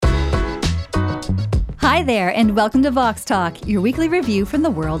Hi there, and welcome to Vox Talk, your weekly review from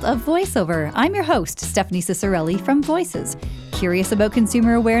the world of voiceover. I'm your host, Stephanie Ciccarelli from Voices. Curious about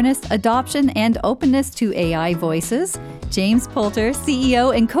consumer awareness, adoption, and openness to AI voices? James Poulter,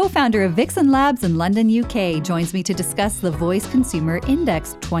 CEO and co-founder of Vixen Labs in London, UK, joins me to discuss the Voice Consumer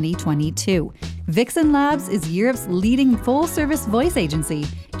Index 2022. Vixen Labs is Europe's leading full-service voice agency.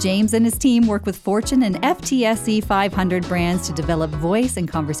 James and his team work with Fortune and FTSE 500 brands to develop voice and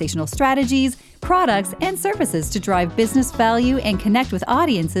conversational strategies, products, and services to drive business value and connect with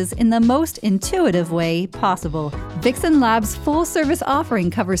audiences in the most intuitive way possible. Vixen Labs' full-service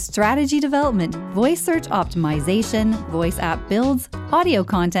offering covers strategy development, voice search optimization, voice app builds, audio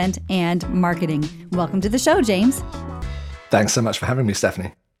content, and marketing. Welcome to the show, James. Thanks so much for having me,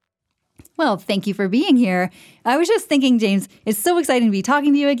 Stephanie. Well, thank you for being here. I was just thinking, James, it's so exciting to be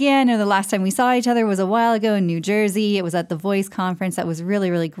talking to you again. The last time we saw each other was a while ago in New Jersey. It was at the Voice Conference. That was really,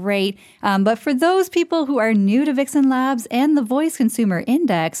 really great. But for those people who are new to Vixen Labs and the Voice Consumer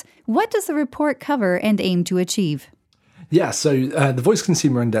Index, what does the report cover and aim to achieve? Yeah, so the Voice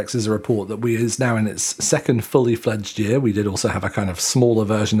Consumer Index is a report that is now in its second fully fledged year. We did also have a kind of smaller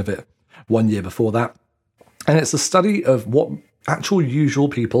version of it 1 year before that. And it's a study of what actual usual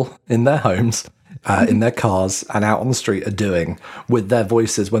people in their homes, in their cars and out on the street are doing with their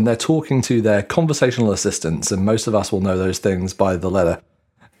voices when they're talking to their conversational assistants. And most of us will know those things by the letter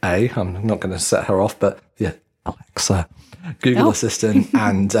A. I'm not going to set her off, but yeah, Alexa, Google Assistant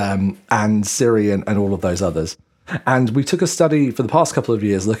and Siri and all of those others. And we took a study for the past couple of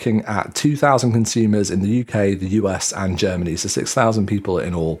years looking at 2,000 consumers in the UK, the US and Germany, so 6,000 people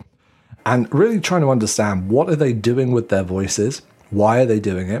in all. And really trying to understand what are they doing with their voices, why are they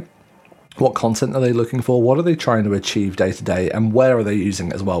doing it, what content are they looking for, what are they trying to achieve day to day, and where are they using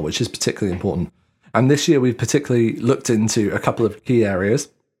it as well, which is particularly important. And this year we've particularly looked into a couple of key areas.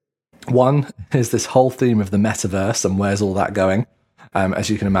 One is this whole theme of the metaverse and where's all that going.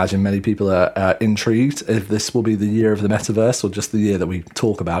 As you can imagine, many people are intrigued if this will be the year of the metaverse or just the year that we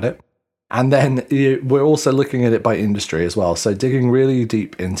talk about it. And then we're also looking at it by industry as well. So digging really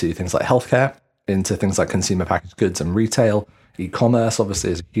deep into things like healthcare, into things like consumer packaged goods and retail. E-commerce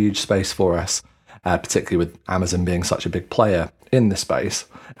obviously is a huge space for us, particularly with Amazon being such a big player in this space.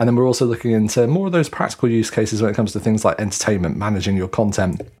 And then we're also looking into more of those practical use cases when it comes to things like entertainment, managing your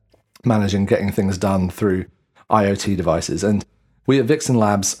content, managing getting things done through IoT devices. And we at Vixen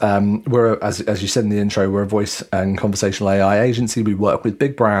Labs, we're, as you said in the intro, we're a voice and conversational AI agency. We work with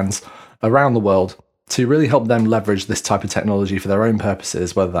big brands around the world to really help them leverage this type of technology for their own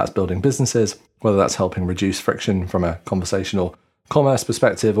purposes, whether that's building businesses, whether that's helping reduce friction from a conversational commerce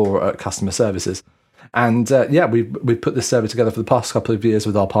perspective or customer services. And we've put this survey together for the past couple of years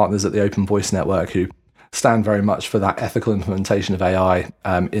with our partners at the Open Voice Network, who stand very much for that ethical implementation of AI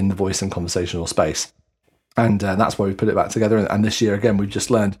in the voice and conversational space. And that's why we put it back together. And this year, again, we've just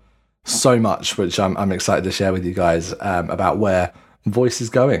learned so much, which I'm excited to share with you guys about where voice is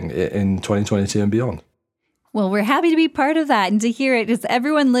going in 2022 and beyond. Well, we're happy to be part of that and to hear it, because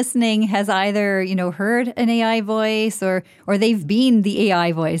everyone listening has either, heard an AI voice or they've been the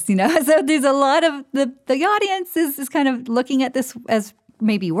AI voice, So there's a lot of the audience is kind of looking at this as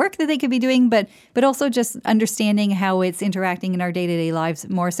maybe work that they could be doing, but also just understanding how it's interacting in our day-to-day lives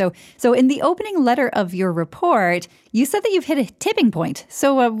more. So in the opening letter of your report, you said that you've hit a tipping point.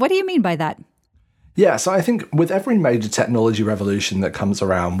 So what do you mean by that? Yeah, so I think with every major technology revolution that comes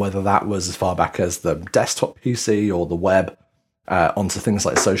around, whether that was as far back as the desktop PC or the web, onto things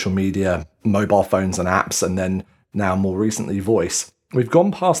like social media, mobile phones and apps, and then now more recently voice, we've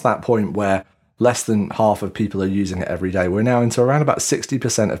gone past that point where less than half of people are using it every day. We're now into around about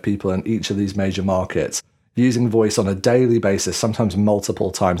 60% of people in each of these major markets using voice on a daily basis, sometimes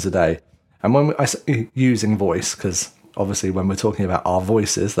multiple times a day. And when I say using voice, because obviously when we're talking about our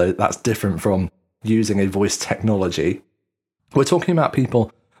voices, that's different from using a voice technology. We're talking about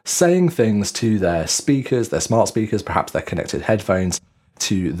people saying things to their speakers, their smart speakers, perhaps their connected headphones,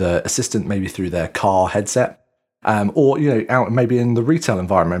 to the assistant, maybe through their car headset, or out maybe in the retail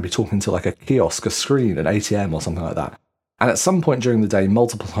environment, maybe talking to like a kiosk, a screen, an ATM or something like that. And at some point during the day,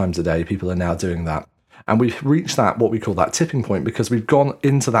 multiple times a day, people are now doing that. And we've reached what we call that tipping point, because we've gone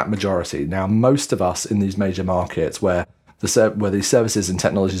into that majority. Now, most of us in these major markets where these services and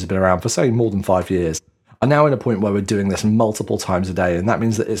technologies have been around for, say, more than 5 years, are now in a point where we're doing this multiple times a day. And that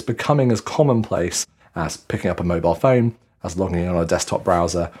means that it's becoming as commonplace as picking up a mobile phone, as logging in on a desktop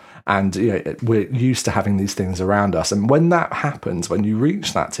browser. And we're used to having these things around us. And when that happens, when you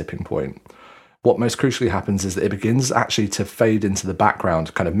reach that tipping point, what most crucially happens is that it begins actually to fade into the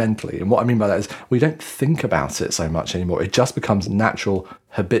background kind of mentally. And what I mean by that is we don't think about it so much anymore. It just becomes natural,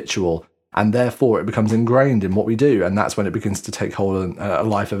 habitual, And therefore, it becomes ingrained in what we do. And that's when it begins to take hold of a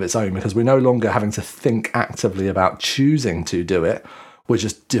life of its own, because we're no longer having to think actively about choosing to do it. We're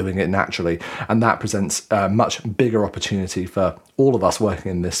just doing it naturally. And that presents a much bigger opportunity for all of us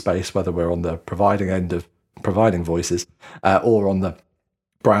working in this space, whether we're on the providing end of providing voices or on the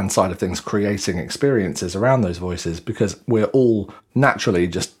brand side of things, creating experiences around those voices, because we're all naturally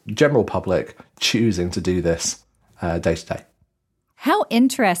just general public choosing to do this day to day. How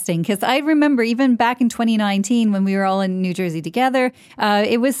interesting, because I remember even back in 2019 when we were all in New Jersey together,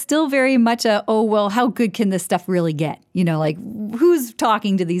 it was still very much how good can this stuff really get? You know, like who's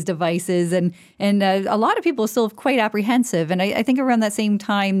talking to these devices? And a lot of people are still quite apprehensive. And I think around that same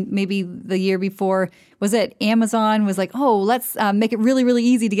time, maybe the year before, was it Amazon was like, let's make it really, really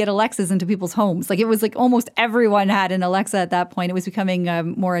easy to get Alexas into people's homes. Like it was like almost everyone had an Alexa at that point. It was becoming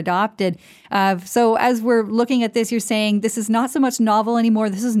more adopted. So as we're looking at this, you're saying this is not so much novel anymore.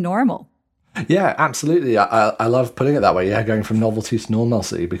 This is normal. Yeah, absolutely. I love putting it that way. Yeah, going from novelty to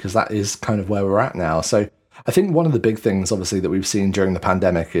normalcy, because that is kind of where we're at now. So I think one of the big things, obviously, that we've seen during the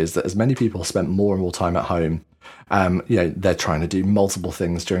pandemic is that as many people spent more and more time at home, they're trying to do multiple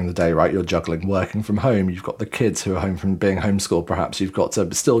things during the day, right? You're juggling working from home. You've got the kids who are home from being homeschooled, perhaps. You've got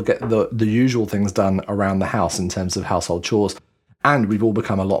to still get the usual things done around the house in terms of household chores. And we've all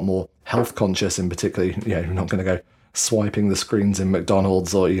become a lot more health conscious, in particularly, you're not going to go swiping the screens in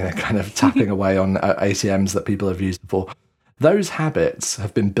McDonald's or, kind of tapping away on ATMs that people have used before. Those habits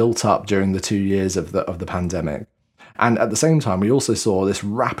have been built up during the 2 years of the pandemic. And at the same time, we also saw this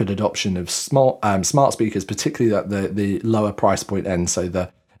rapid adoption of smart speakers, particularly at the lower price point end. So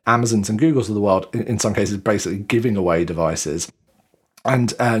the Amazons and Googles of the world, in some cases, basically giving away devices.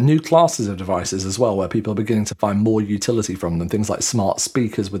 And new classes of devices as well, where people are beginning to find more utility from them. Things like smart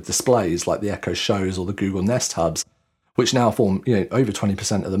speakers with displays, like the Echo Shows or the Google Nest Hubs, which now form over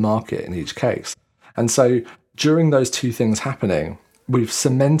 20% of the market in each case. And so during those two things happening, we've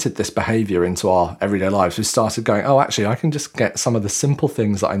cemented this behavior into our everyday lives. We started going, actually, I can just get some of the simple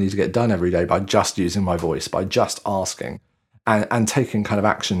things that I need to get done every day by just using my voice, by just asking and taking kind of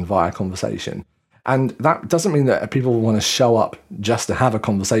action via conversation. And that doesn't mean that people want to show up just to have a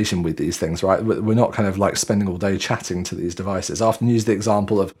conversation with these things, right? We're not kind of like spending all day chatting to these devices. I often use the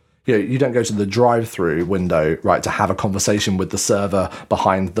example of, you don't go to the drive-through window, right, to have a conversation with the server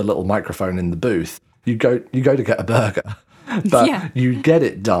behind the little microphone in the booth. You go to get a burger. But you get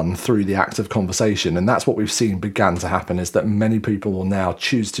it done through the act of conversation. And that's what we've seen began to happen, is that many people will now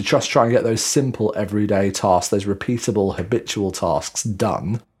choose to just try and get those simple everyday tasks, those repeatable, habitual tasks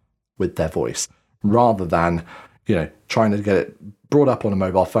done with their voice, rather than, trying to get it brought up on a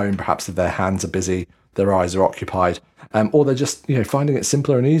mobile phone, perhaps if their hands are busy, their eyes are occupied, or they're just, finding it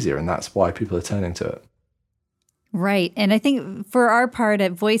simpler and easier. And that's why people are turning to it. Right. And I think for our part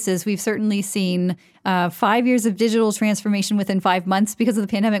at Voices, we've certainly seen 5 years of digital transformation within 5 months because of the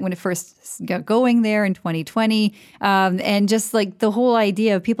pandemic when it first got going there in 2020. And just like the whole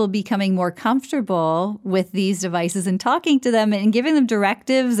idea of people becoming more comfortable with these devices and talking to them and giving them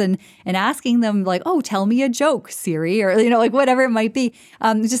directives and asking them like, tell me a joke, Siri, or, like whatever it might be.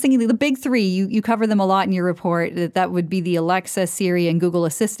 Just thinking the big three, you cover them a lot in your report. That would be the Alexa, Siri, and Google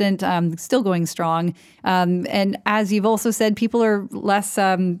Assistant, still going strong. And as you've also said, people are less,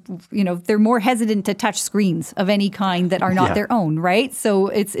 they're more hesitant to touch screens of any kind that are not their own, right? So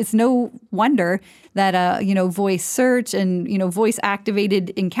it's no wonder that, voice search and, voice activated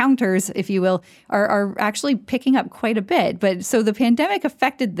encounters, if you will, are actually picking up quite a bit. But so the pandemic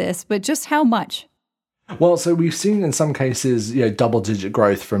affected this, but just how much? Well, so we've seen in some cases, double-digit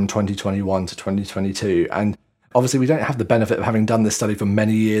growth from 2021 to 2022. And obviously, we don't have the benefit of having done this study for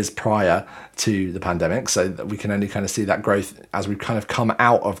many years prior to the pandemic, so that we can only kind of see that growth as we kind of come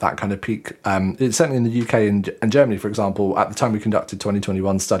out of that kind of peak. It's certainly in the UK and Germany, for example, at the time we conducted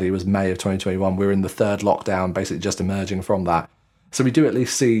 2021 study, it was May of 2021. We were in the third lockdown, basically just emerging from that. So we do at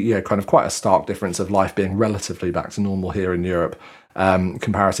least see, kind of quite a stark difference of life being relatively back to normal here in Europe,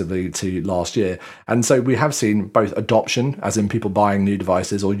 comparatively to last year. And so we have seen both adoption, as in people buying new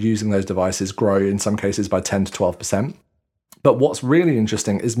devices or using those devices, grow in some cases by 10 to 12%. But what's really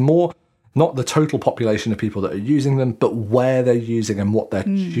interesting is more not the total population of people that are using them, but where they're using and what they're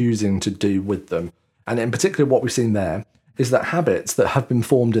choosing to do with them. And in particular, what we've seen there is that habits that have been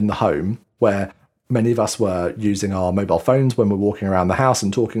formed in the home, where many of us were using our mobile phones when we're walking around the house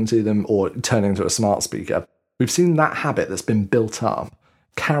and talking to them, or turning to a smart speaker, we've seen that habit that's been built up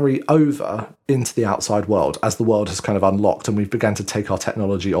carry over into the outside world as the world has kind of unlocked and we've begun to take our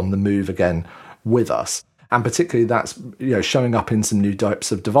technology on the move again with us. And particularly that's showing up in some new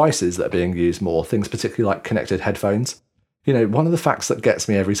types of devices that are being used more, things particularly like connected headphones. one of the facts that gets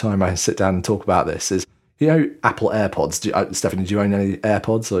me every time I sit down and talk about this is, Apple AirPods. Stephanie, do you own any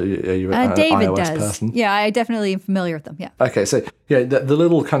AirPods, or are you an David iOS does. person? Yeah, I definitely am familiar with them. Yeah. Okay, so the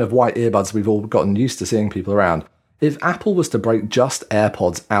little kind of white earbuds we've all gotten used to seeing people around. If Apple was to break just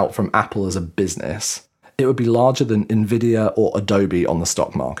AirPods out from Apple as a business, it would be larger than Nvidia or Adobe on the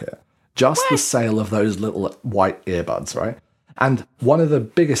stock market. Just the sale of those little white earbuds, right? And one of the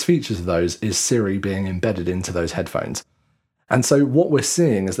biggest features of those is Siri being embedded into those headphones. And so what we're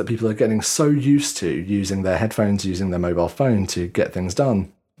seeing is that people are getting so used to using their headphones, using their mobile phone to get things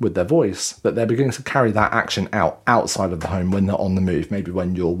done with their voice, that they're beginning to carry that action outside of the home when they're on the move. Maybe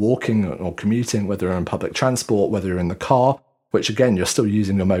when you're walking or commuting, whether you're in public transport, whether you're in the car, which again, you're still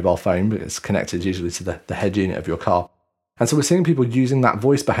using your mobile phone, but it's connected usually to the head unit of your car. And so we're seeing people using that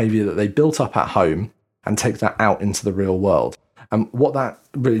voice behavior that they built up at home and take that out into the real world. And what that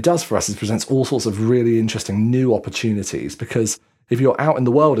really does for us is presents all sorts of really interesting new opportunities, because if you're out in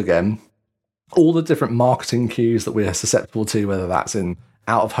the world again, all the different marketing cues that we're susceptible to, whether that's in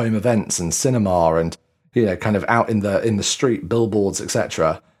out-of-home events and cinema and kind of out in the street, billboards,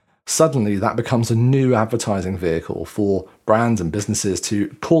 etc., suddenly that becomes a new advertising vehicle for brands and businesses to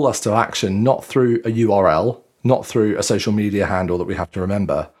call us to action, not through a URL, not through a social media handle that we have to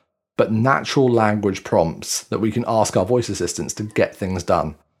remember, but natural language prompts that we can ask our voice assistants to get things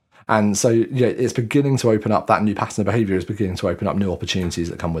done. And so it's beginning to open up, that new pattern of behavior is beginning to open up new opportunities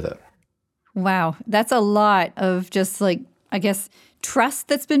that come with it. Wow. That's a lot of just trust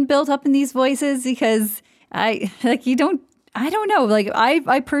that's been built up in these voices, because I don't know.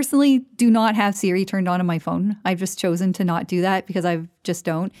 I personally do not have Siri turned on my phone. I've just chosen to not do that because I just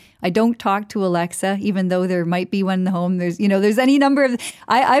don't. I don't talk to Alexa, even though there might be one in the home. There's any number of.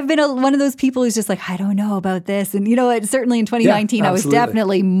 I've been one of those people who's just like, I don't know about this, and certainly in 2019 I was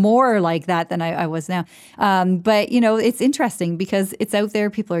definitely more like that than I was now. But it's interesting because it's out there.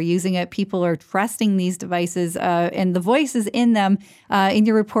 People are using it. People are trusting these devices, and the voices in them. In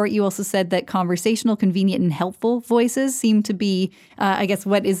your report, you also said that conversational, convenient, and helpful voices seem to be,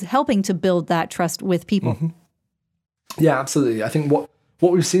 what is helping to build that trust with people. Mm-hmm. Yeah, absolutely. I think what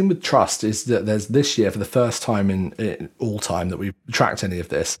we've seen with trust is that there's this year, for the first time in all time that we've tracked any of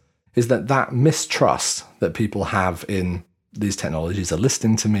this, is that mistrust that people have in these technologies are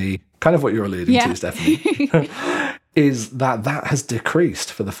listening to me, kind of what you're alluding to, Stephanie, is that has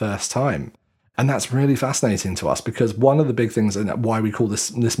decreased for the first time. And that's really fascinating to us, because one of the big things, and why we call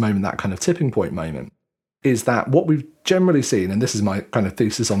this moment that kind of tipping point moment, is that what we've generally seen, and this is my kind of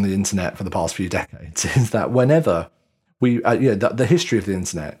thesis on the internet for the past few decades, is that whenever the history of the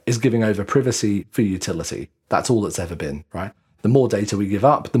internet is giving over privacy for utility. That's all it's ever been, right? The more data we give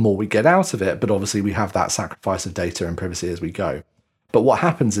up, the more we get out of it. But obviously we have that sacrifice of data and privacy as we go. But what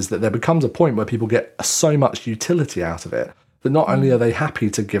happens is that there becomes a point where people get so much utility out of it that not only are they happy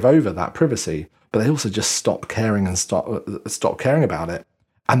to give over that privacy, but they also just stop caring and stop caring about it.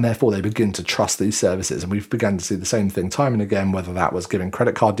 And therefore they begin to trust these services. And we've begun to see the same thing time and again, whether that was giving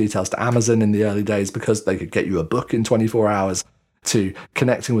credit card details to Amazon in the early days because they could get you a book in 24 hours, to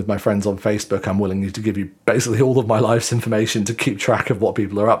connecting with my friends on Facebook. I'm willing to give you basically all of my life's information to keep track of what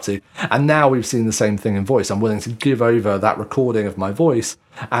people are up to. And now we've seen the same thing in voice. I'm willing to give over that recording of my voice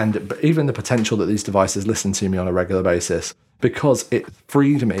and even the potential that these devices listen to me on a regular basis, because it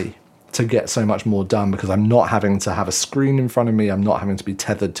freed me to get so much more done, because I'm not having to have a screen in front of me. I'm not having to be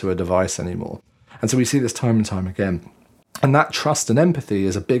tethered to a device anymore. And so we see this time and time again. And that trust and empathy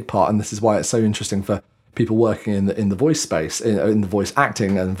is a big part. And this is why it's so interesting for people working in the voice space, in the voice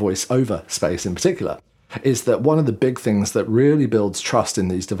acting and voice over space in particular, is that one of the big things that really builds trust in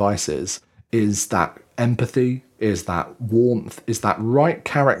these devices is that empathy, is that warmth, is that right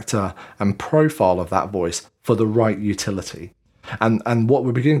character and profile of that voice for the right utility. And what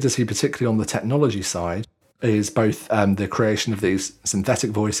we're beginning to see, particularly on the technology side, is both the creation of these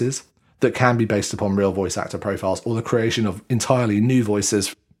synthetic voices that can be based upon real voice actor profiles, or the creation of entirely new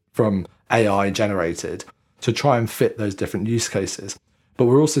voices from AI generated to try and fit those different use cases. But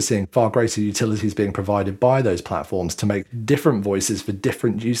we're also seeing far greater utilities being provided by those platforms to make different voices for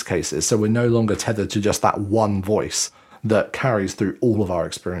different use cases. So we're no longer tethered to just that one voice that carries through all of our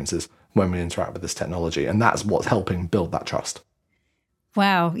experiences when we interact with this technology. And that's what's helping build that trust.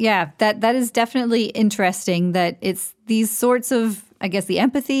 Wow. Yeah, that is definitely interesting that it's these sorts of, the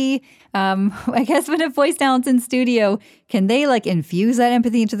empathy, when a voice talent's in studio, can they infuse that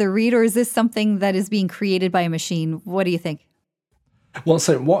empathy into the read, or is this something that is being created by a machine? What do you think? Well,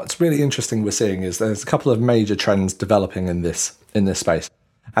 so what's really interesting we're seeing is there's a couple of major trends developing in this space.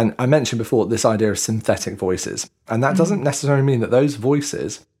 And I mentioned before this idea of synthetic voices. And that doesn't necessarily mean that those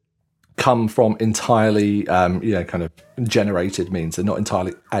voices come from entirely, kind of generated means. They're not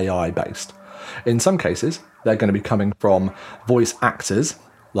entirely AI based. In some cases, they're going to be coming from voice actors,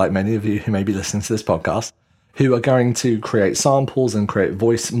 like many of you who may be listening to this podcast, who are going to create samples and create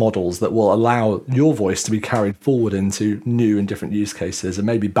voice models that will allow your voice to be carried forward into new and different use cases, and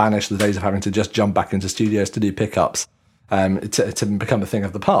maybe banish the days of having to just jump back into studios to do pickups to become a thing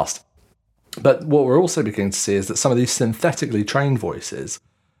of the past. But what we're also beginning to see is that some of these synthetically trained voices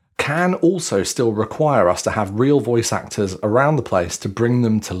can also still require us to have real voice actors around the place to bring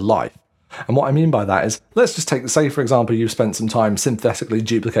them to life. And what I mean by that is, let's just say, for example, you've spent some time synthetically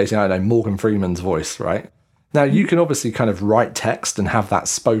duplicating, I don't know, Morgan Freeman's voice, right? Now, you can obviously kind of write text and have that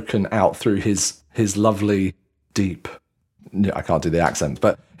spoken out through his lovely, deep, I can't do the accent,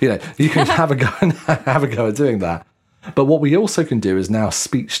 but, you can have a go at doing that. But what we also can do is now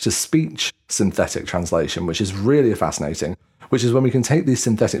speech-to-speech synthetic translation, which is really fascinating, which is when we can take these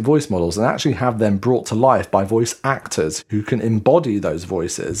synthetic voice models and actually have them brought to life by voice actors who can embody those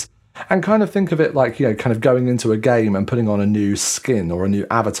voices. And kind of think of it like, kind of going into a game and putting on a new skin or a new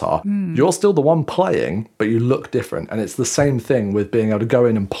avatar. You're still the one playing, but you look different. And it's the same thing with being able to go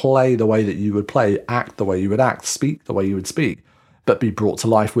in and play the way that you would play, act the way you would act, speak the way you would speak, but be brought to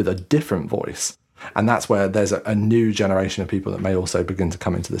life with a different voice. And that's where there's a new generation of people that may also begin to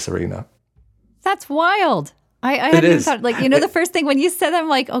come into this arena. That's wild. I hadn't even thought, the first thing when you said that, I'm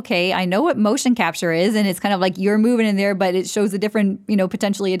like, okay, I know what motion capture is, and it's kind of like you're moving in there, but it shows a different,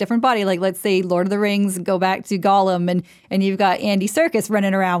 potentially a different body. Like, let's say Lord of the Rings, go back to Gollum, and you've got Andy Serkis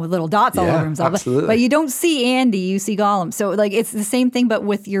running around with little dots all over himself. Absolutely. But you don't see Andy, you see Gollum. So, it's the same thing, but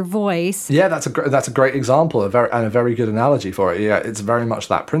with your voice. Yeah, that's a great example, and a very good analogy for it. Yeah, it's very much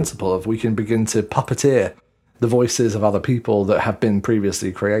that principle of we can begin to puppeteer the voices of other people that have been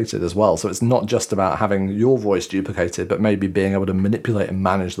previously created as well. So it's not just about having your voice duplicated, but maybe being able to manipulate and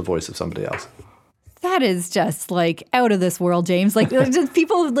manage the voice of somebody else. That is just out of this world, James. Just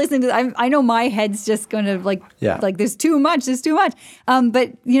people listening to I know my head's just going to there's too much.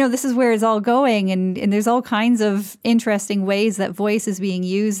 But this is where it's all going, and there's all kinds of interesting ways that voice is being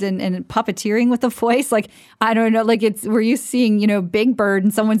used and puppeteering with the voice. I don't know, we're used to seeing Big Bird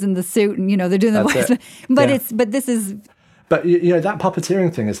and someone's in the suit and they're doing the voice. But this is. But, that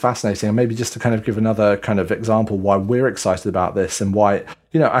puppeteering thing is fascinating. And maybe just to kind of give another kind of example why we're excited about this and why,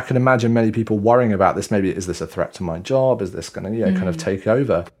 I can imagine many people worrying about this. Maybe, is this a threat to my job? Is this going to, kind of take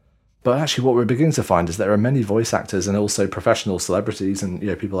over? But actually what we're beginning to find is there are many voice actors and also professional celebrities and,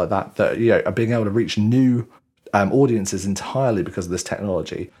 people like that are being able to reach new audiences entirely because of this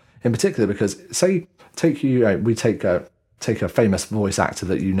technology. In particular, because take a famous voice actor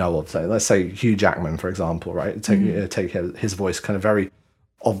that you know of. So let's say Hugh Jackman, for example, right? Take his voice, kind of very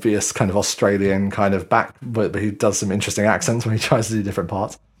obvious, kind of Australian kind of back, but he does some interesting accents when he tries to do different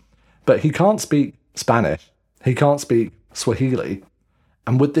parts. But he can't speak Spanish. He can't speak Swahili.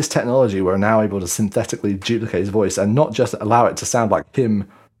 And with this technology, we're now able to synthetically duplicate his voice and not just allow it to sound like him,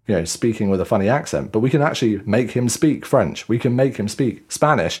 speaking with a funny accent, but we can actually make him speak French. We can make him speak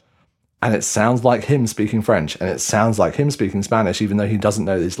Spanish. And it sounds like him speaking French, and it sounds like him speaking Spanish, even though he doesn't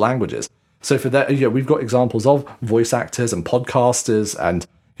know these languages. So for that, we've got examples of voice actors and podcasters and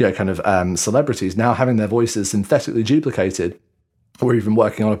celebrities now having their voices synthetically duplicated. We're even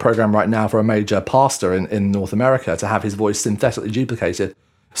working on a program right now for a major pastor in North America to have his voice synthetically duplicated,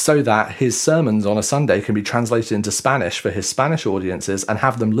 so that his sermons on a Sunday can be translated into Spanish for his Spanish audiences and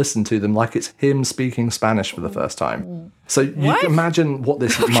have them listen to them like it's him speaking Spanish for the first time. So you can imagine what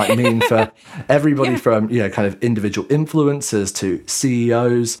this might mean for everybody from, kind of individual influencers to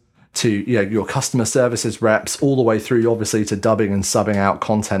CEOs to, your customer services reps, all the way through, obviously, to dubbing and subbing out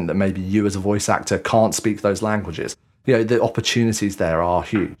content that maybe you as a voice actor can't speak those languages. The opportunities there are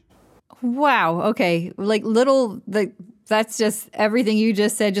huge. Wow. Okay. That's just everything you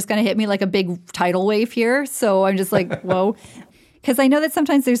just said just kind of hit me like a big tidal wave here. So I'm just like, whoa. Because I know that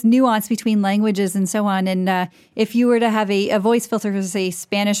sometimes there's nuance between languages and so on. And if you were to have a voice filter for, say,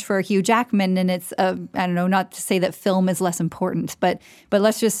 Spanish for Hugh Jackman, and it's, I don't know, not to say that film is less important, but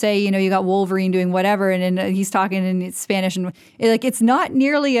let's just say, you got Wolverine doing whatever, and he's talking in it's Spanish. And it's not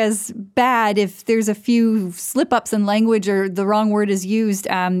nearly as bad if there's a few slip-ups in language or the wrong word is used,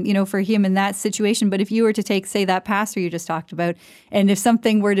 for him in that situation. But if you were to take, say, that pastor you just talked about, and if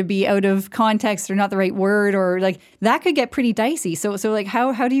something were to be out of context or not the right word, or that could get pretty dicey. So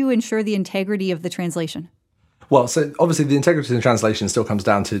how do you ensure the integrity of the translation? Well, so obviously the integrity of the translation still comes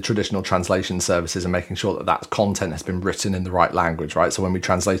down to traditional translation services and making sure that content has been written in the right language, right? So when we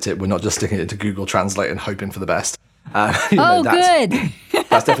translate it, we're not just sticking it to Google Translate and hoping for the best. Good.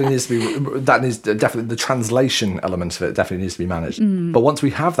 That's definitely needs to be. That needs to, definitely the translation element of it definitely needs to be managed. But once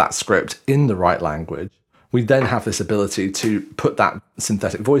we have that script in the right language, we then have this ability to put that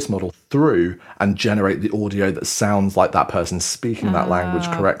synthetic voice model through and generate the audio that sounds like that person speaking that language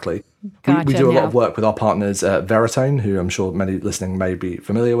correctly. We do a lot of work with our partners at Veritone, who I'm sure many listening may be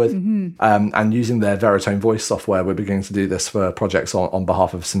familiar with. And using their Veritone voice software, we're beginning to do this for projects on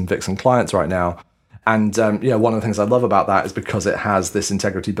behalf of some Vixen clients right now. And one of the things I love about that is because it has this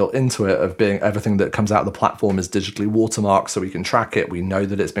integrity built into it of being everything that comes out of the platform is digitally watermarked, so we can track it. We know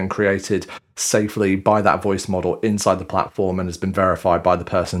that it's been created safely by that voice model inside the platform and has been verified by the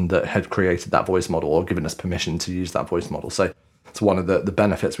person that had created that voice model or given us permission to use that voice model. So it's one of the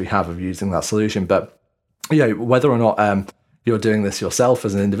benefits we have of using that solution. But whether or not you're doing this yourself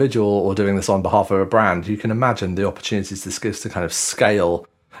as an individual or doing this on behalf of a brand, you can imagine the opportunities this gives to kind of scale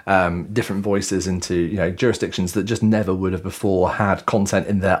different voices into jurisdictions that just never would have before had content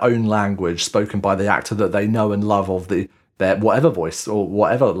in their own language spoken by the actor that they know and love of their whatever voice or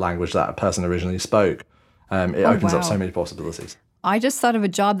whatever language that person originally spoke. It opens up so many possibilities. I just thought of a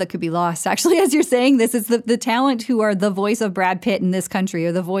job that could be lost. Actually, as you're saying this, it's the talent who are the voice of Brad Pitt in this country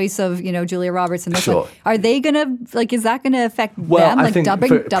or the voice of, Julia Roberts in this one. Are they going to, is that going to affect them? I think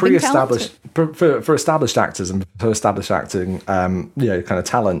dubbing pre-established, for established actors and for established acting, kind of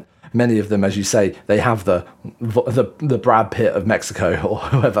talent, many of them, as you say, they have the Brad Pitt of Mexico or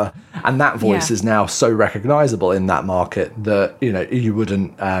whoever, and that voice is now so recognizable in that market that, you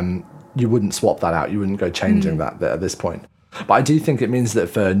wouldn't swap that out. You wouldn't go changing that at this point. But I do think it means that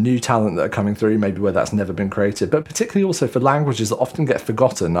for new talent that are coming through, maybe where that's never been created, but particularly also for languages that often get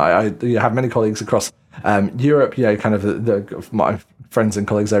forgotten. I have many colleagues across Europe, kind of my friends and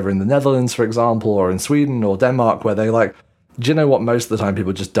colleagues over in the Netherlands, for example, or in Sweden or Denmark, where they're like, do you know what? Most of the time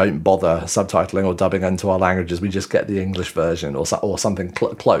people just don't bother subtitling or dubbing into our languages. We just get the English version or something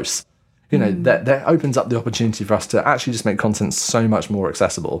close. That opens up the opportunity for us to actually just make content so much more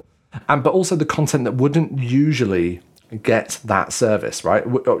accessible. But also the content that wouldn't usually get that service, right?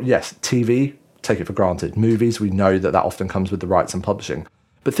 Yes, TV, take it for granted. Movies, we know that often comes with the rights and publishing.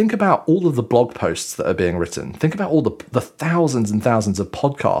 But think about all of the blog posts that are being written. Think about all the thousands and thousands of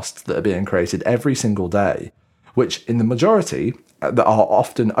podcasts that are being created every single day, which in the majority that are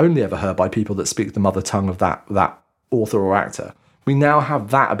often only ever heard by people that speak the mother tongue of that author or actor. We now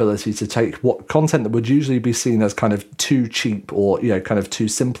have that ability to take what content that would usually be seen as kind of too cheap or kind of too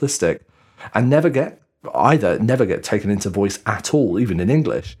simplistic and never get taken into voice at all, even in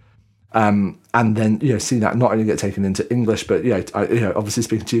English. And then, see that not only get taken into English, but, obviously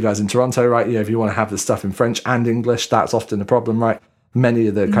speaking to you guys in Toronto, right, if you want to have this stuff in French and English, that's often a problem, right? Many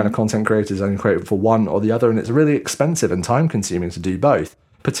of the kind of content creators only create for one or the other, and it's really expensive and time consuming to do both,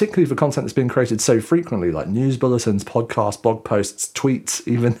 particularly for content that's being created so frequently, like news bulletins, podcasts, blog posts, tweets,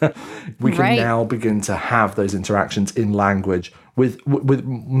 even. We can now begin to have those interactions in language with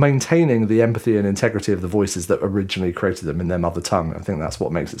maintaining the empathy and integrity of the voices that originally created them in their mother tongue. I think that's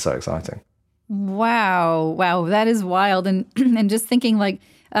what makes it so exciting. Wow, that is wild. And just thinking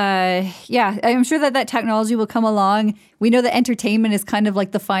I'm sure that technology will come along. We know that entertainment is kind of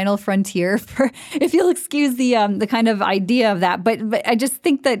like the final frontier for, if you'll excuse the kind of idea of that. But I just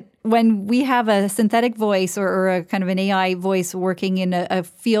think that when we have a synthetic voice or a kind of an AI voice working in a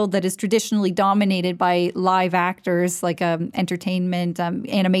field that is traditionally dominated by live actors, like entertainment,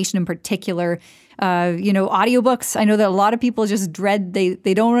 animation in particular, audiobooks. I know that a lot of people just dread, they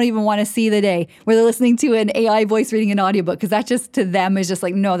don't even want to see the day where they're listening to an AI voice reading an audiobook, because that just to them is just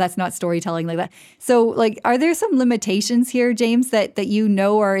like, no, that's not storytelling like that. So are there some limitations here, James, that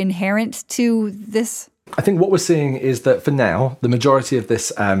are inherent to this? I think what we're seeing is that for now, the majority of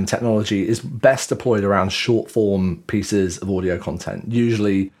this technology is best deployed around short form pieces of audio content,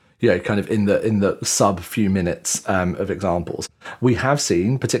 usually kind of in the sub few minutes of examples. We have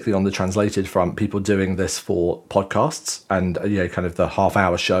seen, particularly on the translated front, people doing this for podcasts and kind of the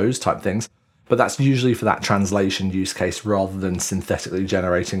half-hour shows type things. But that's usually for that translation use case rather than synthetically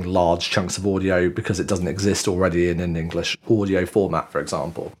generating large chunks of audio because it doesn't exist already in an English audio format, for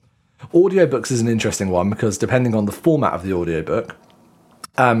example. Audiobooks is an interesting one because depending on the format of the audiobook,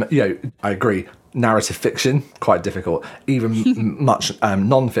 I agree. Narrative fiction, quite difficult. Even much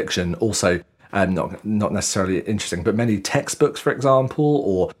non-fiction, also not necessarily interesting. But many textbooks, for example,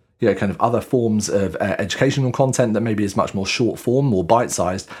 or kind of other forms of educational content that maybe is much more short form, more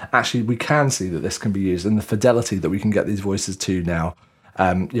bite-sized. Actually, we can see that this can be used, and the fidelity that we can get these voices to now,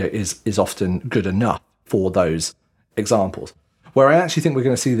 is often good enough for those examples. Where I actually think we're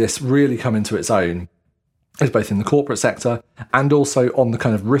going to see this really come into its own is both in the corporate sector and also on the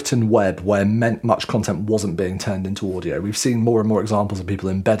kind of written web where much content wasn't being turned into audio. We've seen more and more examples of people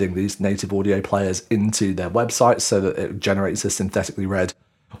embedding these native audio players into their websites so that it generates a synthetically read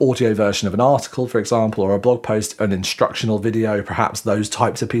audio version of an article, for example, or a blog post, an instructional video, perhaps those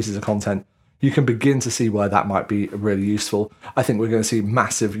types of pieces of content. You can begin to see where that might be really useful. I think we're going to see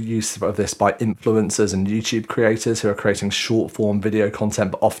massive use of this by influencers and YouTube creators who are creating short form video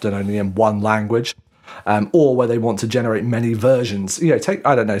content, but often only in one language. Or where they want to generate many versions.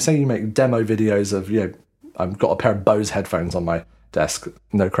 Say you make demo videos of, I've got a pair of Bose headphones on my desk.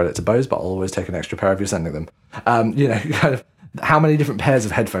 No credit to Bose, but I'll always take an extra pair if you're sending them. Kind of how many different pairs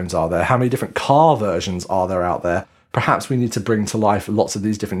of headphones are there? How many different car versions are there out there? Perhaps we need to bring to life lots of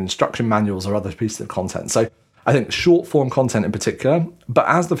these different instruction manuals or other pieces of content. So I think short form content in particular, but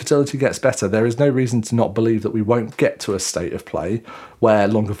as the fertility gets better, there is no reason to not believe that we won't get to a state of play where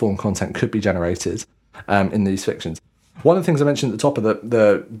longer form content could be generated in these fictions. One of the things I mentioned at the top of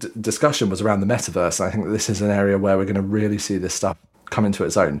the discussion was around the metaverse. And I think that this is an area where we're going to really see this stuff come into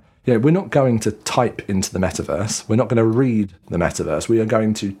its own. We're not going to type into the metaverse. We're not going to read the metaverse. We are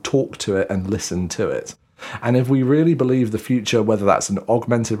going to talk to it and listen to it. And if we really believe the future, whether that's an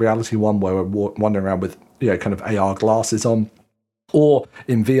augmented reality one where we're wandering around with kind of AR glasses on, or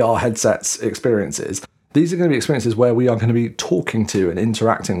in VR headsets experiences, these are going to be experiences where we are going to be talking to and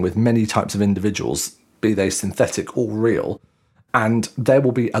interacting with many types of individuals, be they synthetic or real, and there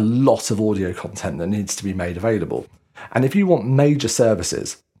will be a lot of audio content that needs to be made available. And if you want major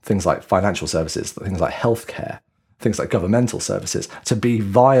services, things like financial services, things like healthcare, things like governmental services, to be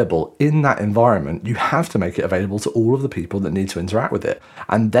viable in that environment, you have to make it available to all of the people that need to interact with it.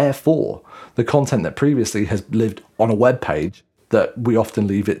 And therefore, the content that previously has lived on a web page that we often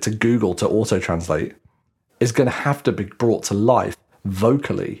leave it to Google to auto-translate is going to have to be brought to life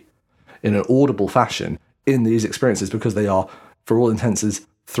vocally in an audible fashion in these experiences, because they are, for all intents,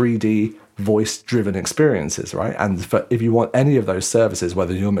 3D voice-driven experiences, right? And if you want any of those services,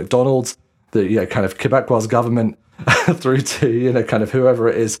 whether you're McDonald's, the kind of Quebecois government, through to kind of whoever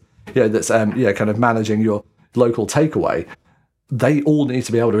it is, that's kind of managing your local takeaway, they all need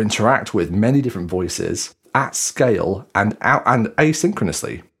to be able to interact with many different voices at scale and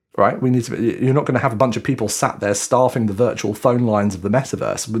asynchronously. Right, you're not going to have a bunch of people sat there staffing the virtual phone lines of the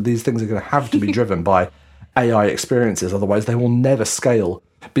metaverse. But these things are going to have to be driven by AI experiences. Otherwise, they will never scale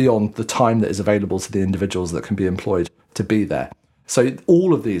beyond the time that is available to the individuals that can be employed to be there. So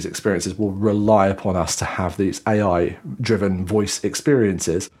all of these experiences will rely upon us to have these AI-driven voice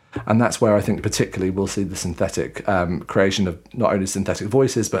experiences. And that's where I think particularly we'll see the synthetic creation of not only synthetic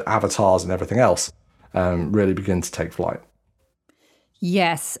voices, but avatars and everything else really begin to take flight.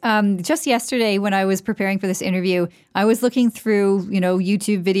 Yes. Just yesterday when I was preparing for this interview, I was looking through,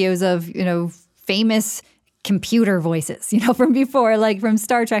 YouTube videos of, famous computer voices, from before, like from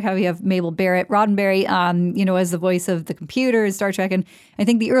Star Trek, how we have Mabel Roddenberry, as the voice of the computer in Star Trek. And I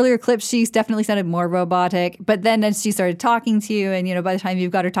think the earlier clips, she definitely sounded more robotic. But then as she started talking to you, and, by the time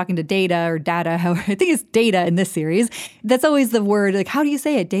you've got her talking to Data, however, I think it's Data in this series. That's always the word, like, how do you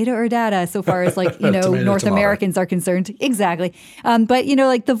say it, Data or Data, so far as like, North Americans are concerned. Exactly. But,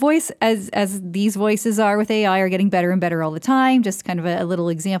 like the voice as these voices are with AI are getting better and better all the time. Just kind of a little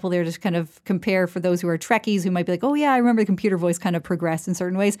example there, just kind of compare for those who are Trekkies who might be like, oh yeah, I remember the computer voice kind of progressed in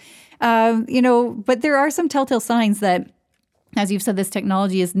certain ways. But there are some telltale signs that, as you've said, this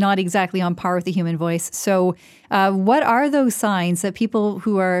technology is not exactly on par with the human voice. So what are those signs that people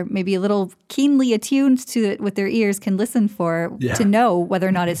who are maybe a little keenly attuned to it with their ears can listen for to know whether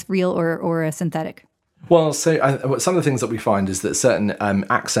or not it's real or a synthetic? Well, so some of the things that we find is that certain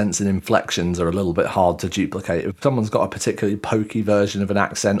accents and inflections are a little bit hard to duplicate. If someone's got a particularly pokey version of an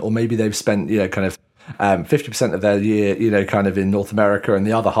accent, or maybe they've spent, kind of 50% of their year, kind of in North America and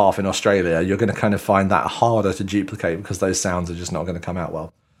the other half in Australia, you're going to kind of find that harder to duplicate because those sounds are just not going to come out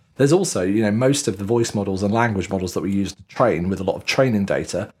well. There's also, most of the voice models and language models that we use to train with a lot of training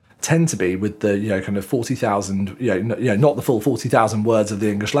data tend to be with the, kind of 40,000, not the full 40,000 words of the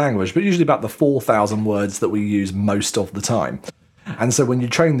English language, but usually about the 4,000 words that we use most of the time. And so when you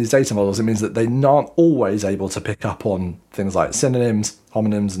train these data models, it means that they're not always able to pick up on things like synonyms,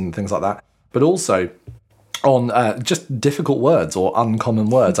 homonyms, and things like that, but also on just difficult words or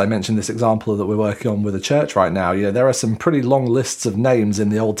uncommon words. I mentioned this example that we're working on with a church right now. There are some pretty long lists of names in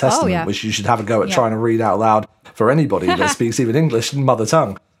the Old Testament, which you should have a go at trying to read out loud for anybody that speaks even English and mother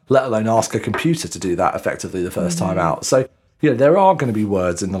tongue, let alone ask a computer to do that effectively the first time out. So, there are going to be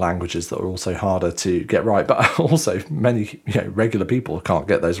words in the languages that are also harder to get right, but also many regular people can't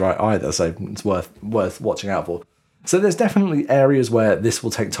get those right either, so it's worth watching out for. So there's definitely areas where this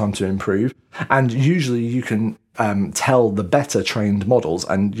will take time to improve, and usually you can tell the better trained models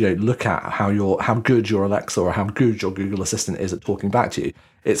and look at how good your Alexa or how good your Google Assistant is at talking back to you.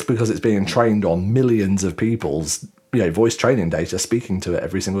 It's because it's being trained on millions of people's voice training data, speaking to it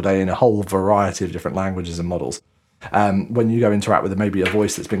every single day in a whole variety of different languages and models. When you go interact with maybe a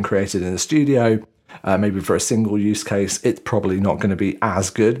voice that's been created in a studio, maybe for a single use case, it's probably not going to be as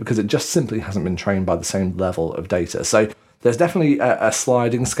good because it just simply hasn't been trained by the same level of data. So there's definitely a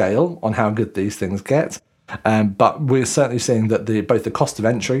sliding scale on how good these things get. But we're certainly seeing that both the cost of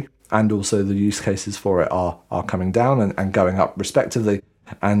entry and also the use cases for it are coming down and going up respectively.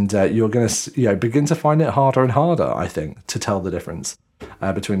 And you're going to begin to find it harder and harder, I think, to tell the difference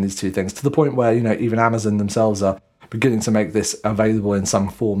between these two things, to the point where even Amazon themselves are beginning to make this available in some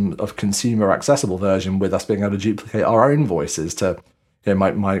form of consumer accessible version, with us being able to duplicate our own voices to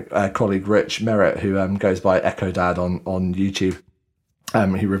my colleague Rich Merritt, who goes by Echo Dad on YouTube.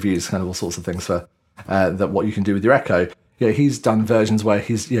 He reviews kind of all sorts of things for that what you can do with your Echo. He's done versions where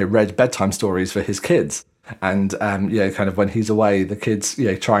he's read bedtime stories for his kids, and kind of when he's away, the kids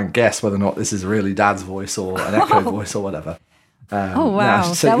try and guess whether or not this is really Dad's voice or an Echo voice or whatever. Oh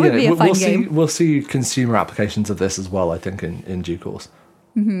wow, so, that would be a fun game. We'll see consumer applications of this as well, I think, in due course.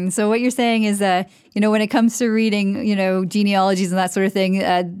 Mm-hmm. So what you're saying is that, when it comes to reading, genealogies and that sort of thing,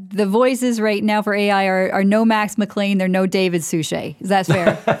 the voices right now for AI are no Max McLean, they're no David Suchet. Is that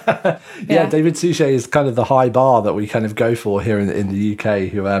fair? Yeah, David Suchet is kind of the high bar that we kind of go for here in the UK,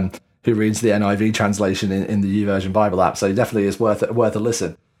 who reads the NIV translation in the YouVersion Bible app. So it definitely is worth a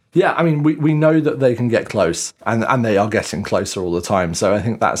listen. Yeah, I mean, we know that they can get close, and they are getting closer all the time. So I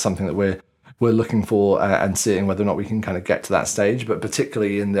think that's something that we're looking for and seeing whether or not we can kind of get to that stage. But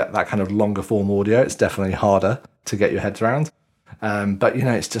particularly in that kind of longer form audio, it's definitely harder to get your heads around. But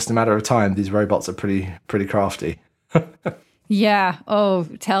it's just a matter of time. These robots are pretty crafty. Yeah. Oh,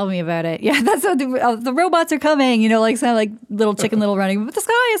 tell me about it. Yeah, that's what the robots are coming. Like sound like little Chicken Little running. But the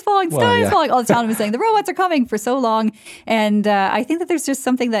sky is falling. Sky is falling. All the time I've been saying the robots are coming for so long, and I think that there's just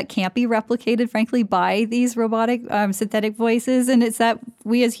something that can't be replicated, frankly, by these robotic synthetic voices, and it's that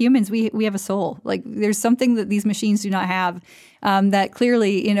we as humans we have a soul. Like there's something that these machines do not have that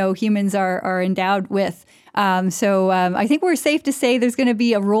clearly humans are endowed with. So I think we're safe to say there's going to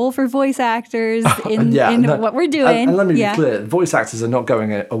be a role for voice actors in what we're doing. And let me be clear, voice actors are not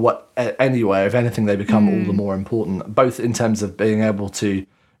going anywhere. If anything, they become all the more important, both in terms of being able to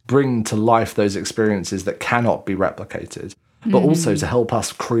bring to life those experiences that cannot be replicated, but also to help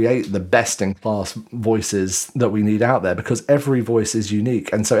us create the best-in-class voices that we need out there, because every voice is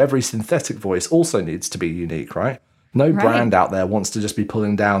unique. And so every synthetic voice also needs to be unique, right? No brand out there wants to just be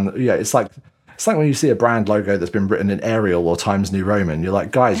pulling down. It's like when you see a brand logo that's been written in Arial or Times New Roman, you're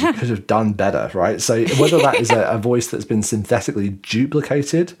like, guys, you could have done better, right? So whether that is a voice that's been synthetically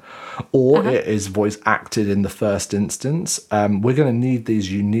duplicated or it is voice acted in the first instance, we're going to need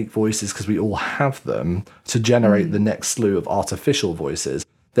these unique voices, because we all have them, to generate the next slew of artificial voices.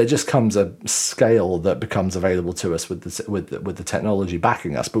 There just comes a scale that becomes available to us with the technology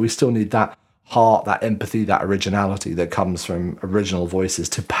backing us, but we still need that heart, that empathy, that originality that comes from original voices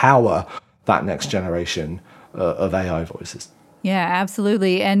to power that next generation of AI voices. Yeah,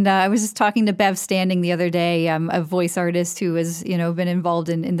 absolutely. And I was just talking to Bev Standing the other day, a voice artist who has, been involved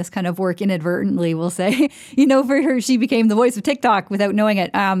in this kind of work inadvertently, we'll say. For her, she became the voice of TikTok without knowing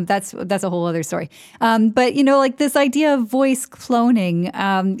it. That's a whole other story. But, like this idea of voice cloning,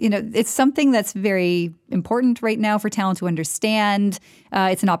 it's something that's very important right now for talent to understand.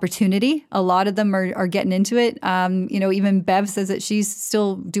 It's an opportunity. A lot of them are getting into it. Even Bev says that she's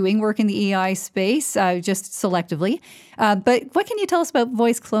still doing work in the AI space, just selectively. But what can you tell us about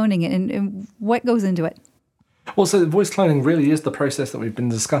voice cloning and what goes into it? Well, so voice cloning really is the process that we've been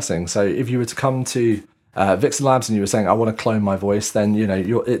discussing. So if you were to come to Vixen Labs and you were saying, I want to clone my voice, then,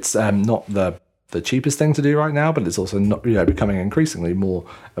 it's not the cheapest thing to do right now, but it's also not, becoming increasingly more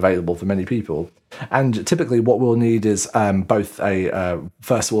available for many people. And typically what we'll need is both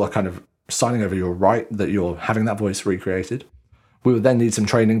first of all, a kind of signing over your right that you're having that voice recreated. We would then need some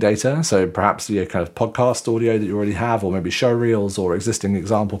training data, so perhaps kind of podcast audio that you already have, or maybe show reels or existing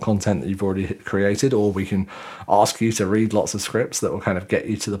example content that you've already created, or we can ask you to read lots of scripts that will kind of get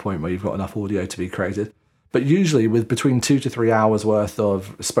you to the point where you've got enough audio to be created. But usually with between 2 to 3 hours worth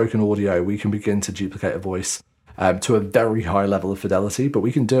of spoken audio, we can begin to duplicate a voice to a very high level of fidelity, but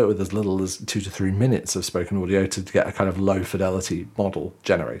we can do it with as little as 2 to 3 minutes of spoken audio to get a kind of low fidelity model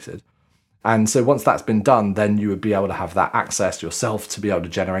generated. And so once that's been done, then you would be able to have that access yourself to be able to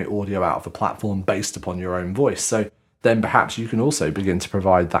generate audio out of a platform based upon your own voice. So then perhaps you can also begin to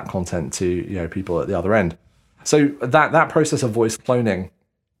provide that content to people at the other end. So that process of voice cloning,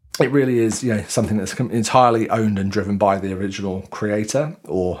 it really is, something that's entirely owned and driven by the original creator,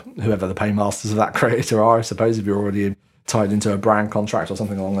 or whoever the paymasters of that creator are, I suppose, if you're already tied into a brand contract or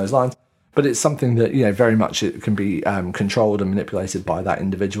something along those lines. But it's something that, very much it can be controlled and manipulated by that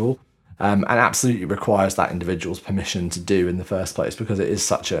individual, and absolutely requires that individual's permission to do in the first place, because it is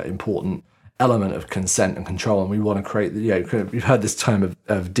such an important element of consent and control. And we want to create, you've heard this term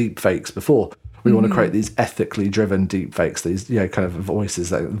of deep fakes before. We want to create these ethically driven deep fakes, these kind of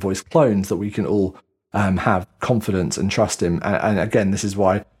voice clones that we can all have confidence and trust in. And again, this is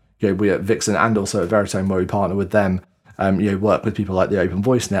why we at Vixen and also at Veritone, where we partner with them, work with people like the Open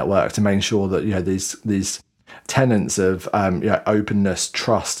Voice Network to make sure that these tenets of openness,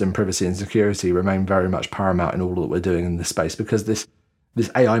 trust, and privacy and security remain very much paramount in all that we're doing in this space, because this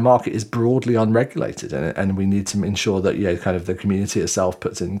AI market is broadly unregulated, and we need to ensure that kind of the community itself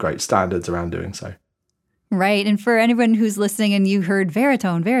puts in great standards around doing so. Right. And for anyone who's listening and you heard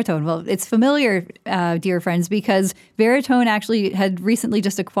Veritone, well, it's familiar, dear friends, because Veritone actually had recently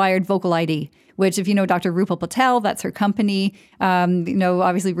just acquired Vocal ID, which, if you know Dr. Rupal Patel, that's her company.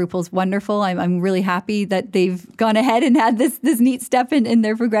 Obviously Rupal's wonderful. I'm really happy that they've gone ahead and had this neat step in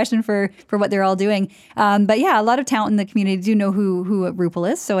their progression for what they're all doing. But yeah, a lot of talent in the community do know who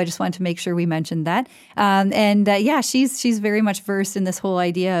Rupal is. So I just wanted to make sure we mentioned that. She's very much versed in this whole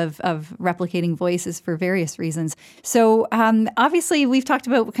idea of replicating voices for various reasons. So obviously we've talked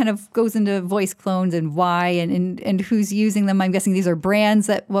about what kind of goes into voice clones and why and who's using them. I'm guessing these are brands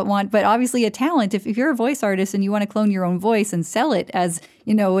that want, but obviously a talent. If you're a voice artist and you want to clone your own voice and sell it as,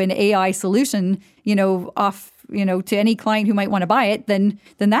 an AI solution, off, to any client who might want to buy it, then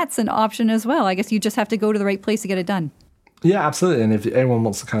that's an option as well. I guess you just have to go to the right place to get it done. Yeah, absolutely. And if anyone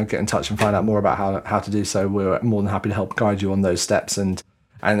wants to kind of get in touch and find out more about how to do so, we're more than happy to help guide you on those steps and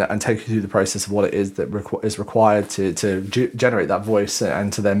take you through the process of what it is that is required to generate that voice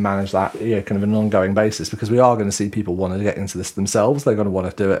and to then manage that kind of an ongoing basis, because we are going to see people want to get into this themselves. They're going to want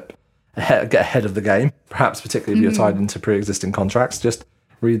to do it, get ahead of the game, perhaps particularly if you're tied into pre-existing contracts. Just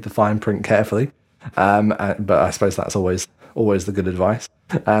read the fine print carefully. But I suppose that's always the good advice.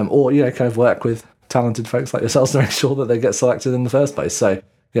 Or kind of work with talented folks like yourselves to make sure that they get selected in the first place. So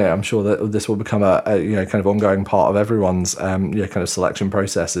I'm sure that this will become a kind of ongoing part of everyone's kind of selection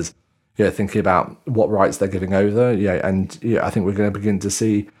processes. Thinking about what rights they're giving over. And I think we're going to begin to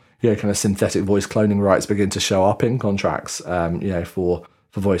see kind of synthetic voice cloning rights begin to show up in contracts.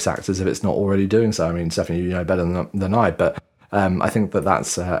 For voice actors, if it's not already doing so. I mean, Stephanie, you know better than I, but I think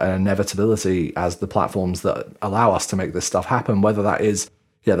that's an inevitability as the platforms that allow us to make this stuff happen, whether that is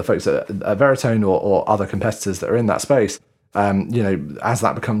the folks at Veritone or other competitors that are in that space. As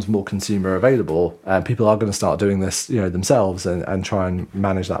that becomes more consumer available, people are going to start doing this themselves and try and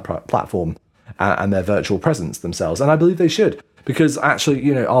manage that platform and their virtual presence themselves. And I believe they should, because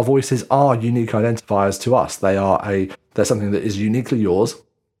actually our voices are unique identifiers to us. They're something that is uniquely yours.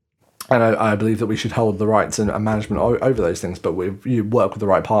 And I believe that we should hold the rights and management over those things. But if you work with the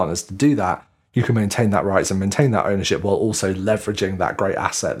right partners to do that, you can maintain that rights and maintain that ownership while also leveraging that great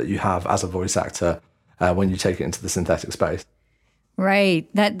asset that you have as a voice actor when you take it into the synthetic space. Right.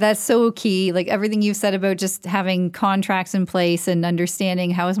 That's so key. Like everything you've said about just having contracts in place and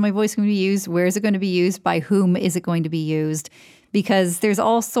understanding how is my voice going to be used? Where is it going to be used? By whom is it going to be used? Because there's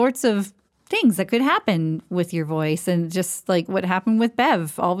all sorts of things that could happen with your voice. And just like what happened with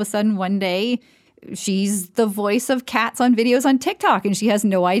Bev, all of a sudden one day she's the voice of cats on videos on TikTok and she has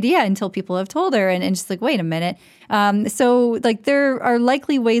no idea until people have told her. And she's like, wait a minute. So like there are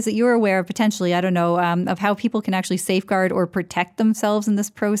likely ways that you're aware of potentially, I don't know, of how people can actually safeguard or protect themselves in this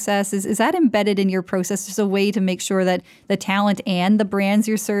process. Is that embedded in your process? Just a way to make sure that the talent and the brands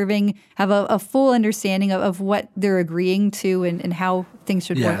you're serving have a full understanding of what they're agreeing to and how things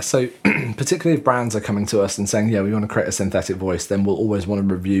should work? Yeah, so particularly if brands are coming to us and saying, we want to create a synthetic voice, then we'll always want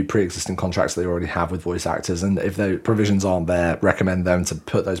to review pre-existing contracts they already have with voice actors. And if the provisions aren't there, recommend them to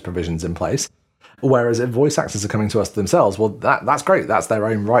put those provisions in place. Whereas if voice actors are coming to us themselves, well, that's great. That's their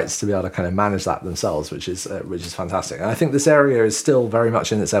own rights to be able to kind of manage that themselves, which is fantastic. And I think this area is still very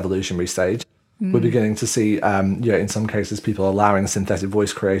much in its evolutionary stage. We're beginning to see, in some cases, people allowing synthetic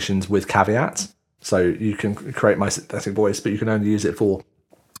voice creations with caveats. So you can create my synthetic voice, but you can only use it for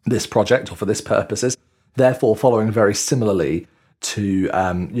this project or for this purposes. Therefore, following very similarly to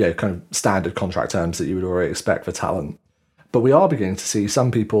kind of standard contract terms that you would already expect for talent. But we are beginning to see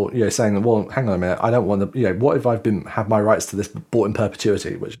some people, saying, well, hang on a minute, I don't want to, what if I've have my rights to this bought in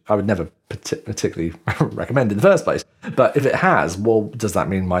perpetuity, which I would never particularly recommend in the first place. But if it has, well, does that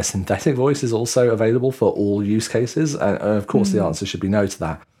mean my synthetic voice is also available for all use cases? And of course, the answer should be no to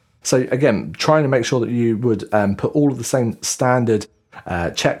that. So again, trying to make sure that you would put all of the same standard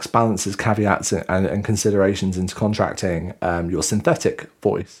checks, balances, caveats, and considerations into contracting your synthetic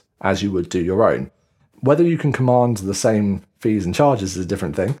voice as you would do your own. Whether you can command the same fees and charges is a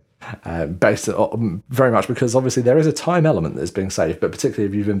different thing, based on, very much because obviously there is a time element that is being saved, but particularly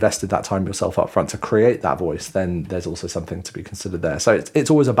if you've invested that time yourself up front to create that voice, then there's also something to be considered there. So it's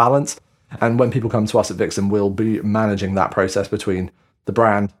always a balance. And when people come to us at Vixen, we'll be managing that process between the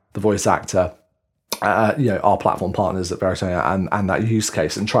brand, the voice actor, our platform partners at Veritone, and that use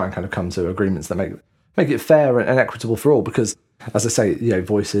case, and try and kind of come to agreements that make it fair and equitable for all. Because, as I say,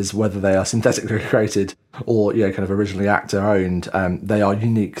 voices, whether they are synthetically created or kind of originally actor owned, they are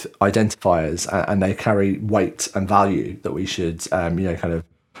unique identifiers, and they carry weight and value that we should kind of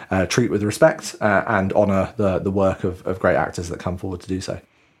treat with respect and honour the work of great actors that come forward to do so.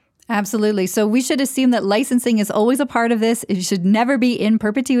 Absolutely. So we should assume that licensing is always a part of this. It should never be in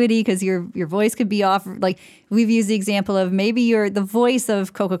perpetuity because your voice could be off. Like we've used the example of maybe you're the voice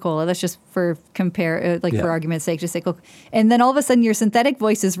of Coca-Cola. That's just for for argument's sake, just say Coca. And then all of a sudden your synthetic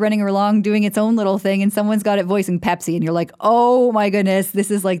voice is running along doing its own little thing and someone's got it voicing Pepsi and you're like, oh my goodness, this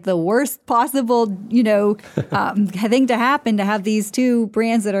is like the worst possible, thing to happen, to have these two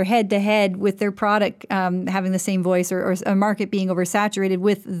brands that are head to head with their product having the same voice or a market being oversaturated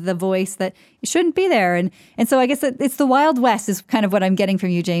with the voice that shouldn't be there. And so I guess it's the Wild West is kind of what I'm getting from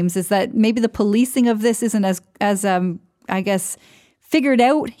you, James, is that maybe the policing of this isn't as I guess figured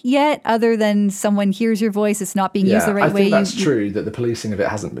out yet, other than someone hears your voice, it's not being used the right way. I think that's true, that the policing of it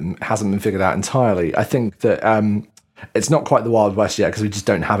hasn't been figured out entirely. I think that it's not quite the Wild West yet because we just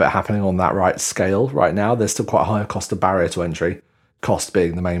don't have it happening on that right scale right now. There's still quite a high cost of barrier to entry, cost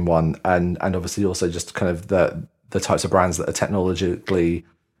being the main one, and obviously also just kind of the types of brands that are technologically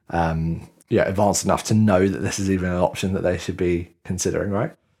advanced enough to know that this is even an option that they should be considering,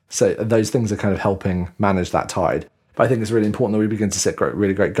 right? So those things are kind of helping manage that tide. But I think it's really important that we begin to set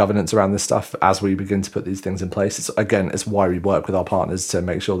really great governance around this stuff as we begin to put these things in place. It's why we work with our partners to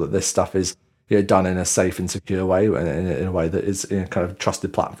make sure that this stuff is done in a safe and secure way, and in a way that is in a kind of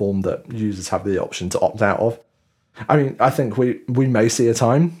trusted platform that users have the option to opt out of. I mean, I think we may see a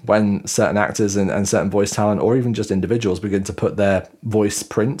time when certain actors and certain voice talent, or even just individuals, begin to put their voice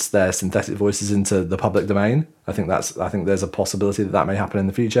prints, their synthetic voices into the public domain. I think there's a possibility that may happen in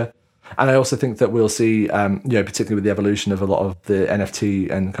the future. And I also think that we'll see, particularly with the evolution of a lot of the NFT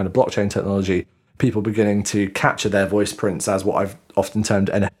and kind of blockchain technology, people beginning to capture their voice prints as what I've often termed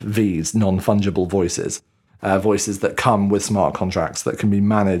NFVs, non-fungible voices, voices that come with smart contracts that can be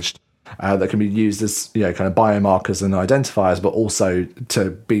managed, that can be used as kind of biomarkers and identifiers, but also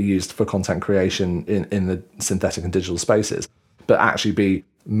to be used for content creation in the synthetic and digital spaces, but actually be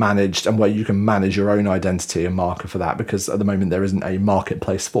managed, and where you can manage your own identity and marker for that, because at the moment there isn't a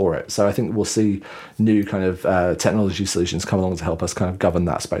marketplace for it. So I think we'll see new kind of technology solutions come along to help us kind of govern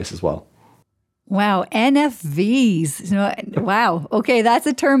that space as well. Wow, NFVs. Wow. Okay, that's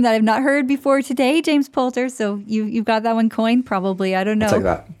a term that I've not heard before today, James Poulter. So you've got that one coined probably. I don't know. I'll take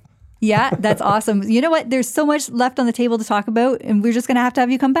that. Yeah, that's awesome. You know what? There's so much left on the table to talk about, and we're just going to have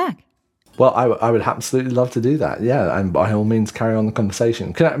you come back. Well, I would absolutely love to do that. Yeah, and by all means, carry on the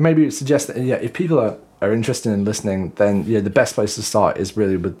conversation. Can I maybe suggest that, if people are interested in listening, then the best place to start is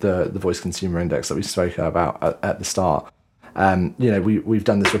really with the Voice Consumer Index that we spoke about at the start. We've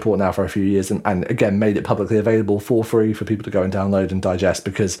done this report now for a few years, and again made it publicly available for free for people to go and download and digest,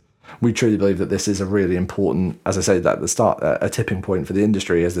 because we truly believe that this is a really important, as I said at the start, a tipping point for the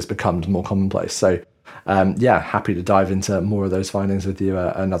industry as this becomes more commonplace. So happy to dive into more of those findings with you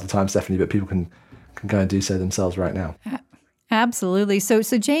another time, Stephanie, but people can go and do so themselves right now. Absolutely. So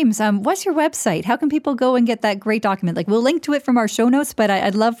James, what's your website? How can people go and get that great document? Like, we'll link to it from our show notes, but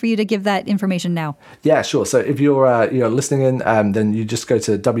I'd love for you to give that information now. Yeah, sure. So if you're listening in, then you just go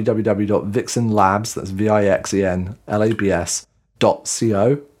to www.vixenlabs, that's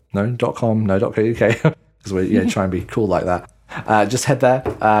VIXENLABS.co, no .com, no .co.uk, because we try and be cool like that. Just head there,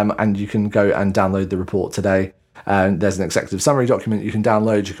 and you can go and download the report today. There's an executive summary document you can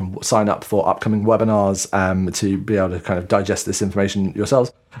download. You can sign up for upcoming webinars to be able to kind of digest this information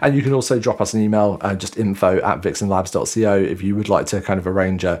yourselves. And you can also drop us an email, just info@vixenlabs.co, if you would like to kind of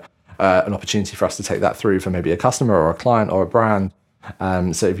arrange an opportunity for us to take that through for maybe a customer or a client or a brand.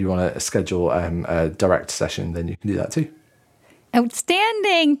 So if you want to schedule a direct session, then you can do that too.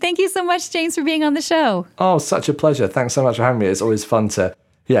 Outstanding. Thank you so much, James, for being on the show. Oh, such a pleasure. Thanks so much for having me. It's always fun to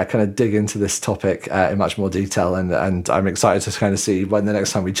kind of dig into this topic in much more detail, and I'm excited to kind of see when the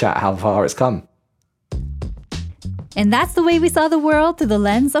next time we chat how far it's come. And that's the way we saw the world through the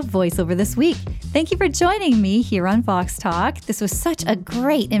lens of voiceover this week. Thank you for joining me here on Vox Talk. This was such a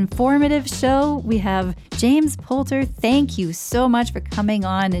great, informative show. We have James Poulter. Thank you so much for coming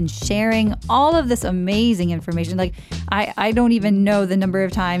on and sharing all of this amazing information. Like, I don't even know the number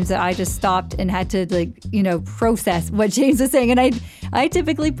of times that I just stopped and had to process what James was saying. And I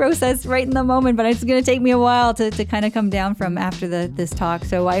typically process right in the moment, but it's going to take me a while to kind of come down from after this talk.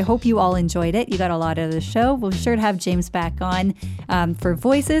 So I hope you all enjoyed it. You got a lot out of the show. We'll be sure to have James back on. For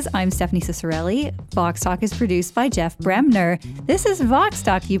Voices, I'm Stephanie Cicerelli. Vox Talk is produced by Jeff Bremner. This is Vox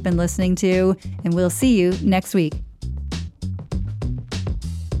Talk you've been listening to, and we'll see you next week.